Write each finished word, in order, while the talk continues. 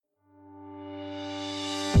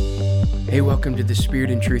Hey, welcome to the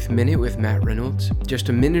Spirit and Truth Minute with Matt Reynolds. Just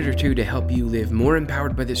a minute or two to help you live more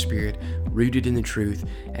empowered by the Spirit, rooted in the truth,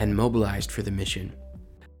 and mobilized for the mission.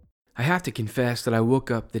 I have to confess that I woke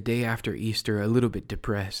up the day after Easter a little bit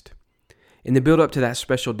depressed. In the build-up to that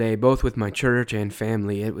special day, both with my church and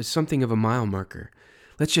family, it was something of a mile marker.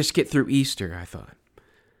 Let's just get through Easter, I thought.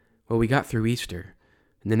 Well, we got through Easter,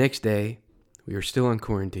 and the next day, we were still on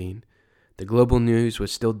quarantine. The global news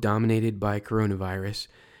was still dominated by coronavirus,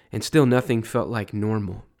 and still nothing felt like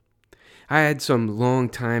normal. I had some long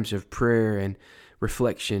times of prayer and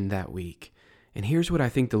reflection that week, and here's what I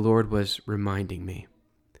think the Lord was reminding me.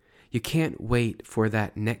 You can't wait for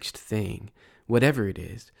that next thing, whatever it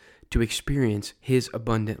is, to experience His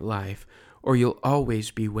abundant life, or you'll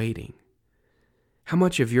always be waiting. How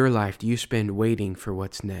much of your life do you spend waiting for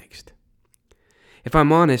what's next? If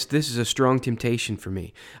I'm honest, this is a strong temptation for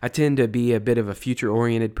me. I tend to be a bit of a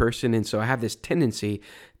future-oriented person, and so I have this tendency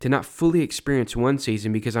to not fully experience one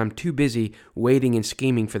season because I'm too busy waiting and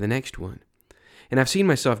scheming for the next one. And I've seen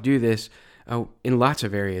myself do this in lots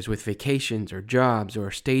of areas with vacations or jobs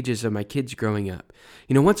or stages of my kids growing up.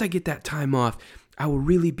 Once I get that time off, I will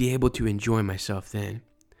really be able to enjoy myself then.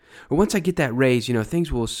 Or once I get that raise,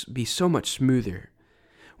 things will be so much smoother.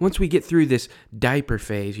 Once we get through this diaper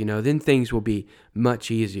phase, then things will be much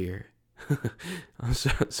easier. I'm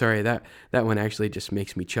sorry, that one actually just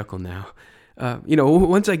makes me chuckle now.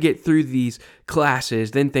 Once I get through these classes,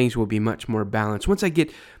 then things will be much more balanced. Once I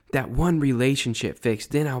get that one relationship fixed,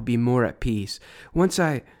 then I'll be more at peace.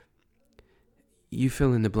 You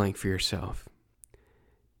fill in the blank for yourself.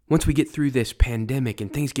 Once we get through this pandemic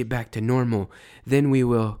and things get back to normal, then we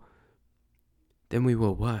will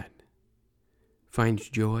what? Find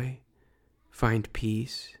joy, find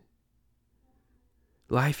peace.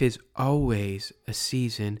 Life is always a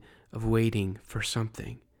season of waiting for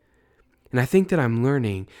something. And I think that I'm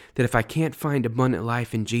learning that if I can't find abundant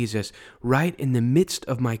life in Jesus right in the midst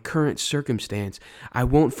of my current circumstance, I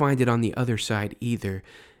won't find it on the other side either,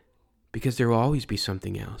 because there will always be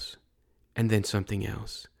something else, and then something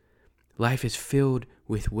else. Life is filled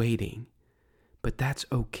with waiting, but that's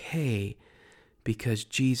okay because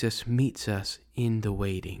Jesus meets us in the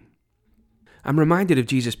waiting. I'm reminded of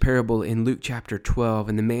Jesus' parable in Luke chapter 12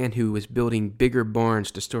 and the man who was building bigger barns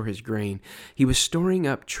to store his grain. He was storing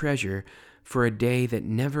up treasure for a day that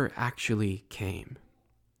never actually came.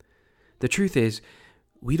 The truth is,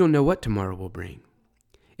 we don't know what tomorrow will bring.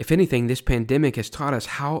 If anything, this pandemic has taught us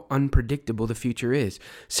how unpredictable the future is.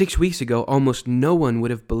 6 weeks ago, almost no one would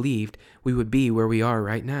have believed we would be where we are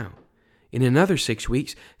right now. In another 6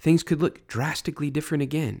 weeks, things could look drastically different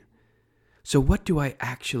again. So what do I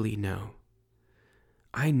actually know?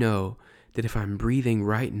 I know that if I'm breathing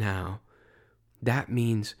right now, that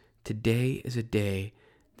means today is a day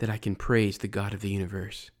that I can praise the God of the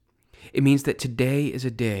universe. It means that today is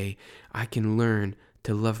a day I can learn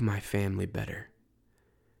to love my family better.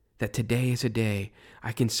 That today is a day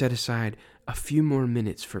I can set aside a few more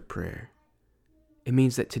minutes for prayer. It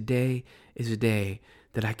means that today is a day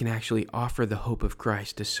that I can actually offer the hope of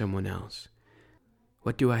Christ to someone else.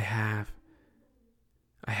 What do I have?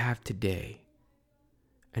 I have today.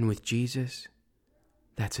 And with Jesus,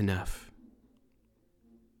 that's enough.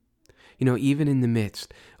 Even in the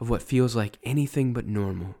midst of what feels like anything but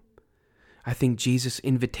normal, I think Jesus'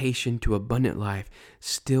 invitation to abundant life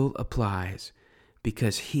still applies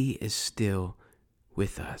because He is still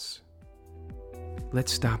with us.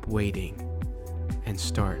 Let's stop waiting and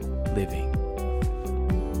start living.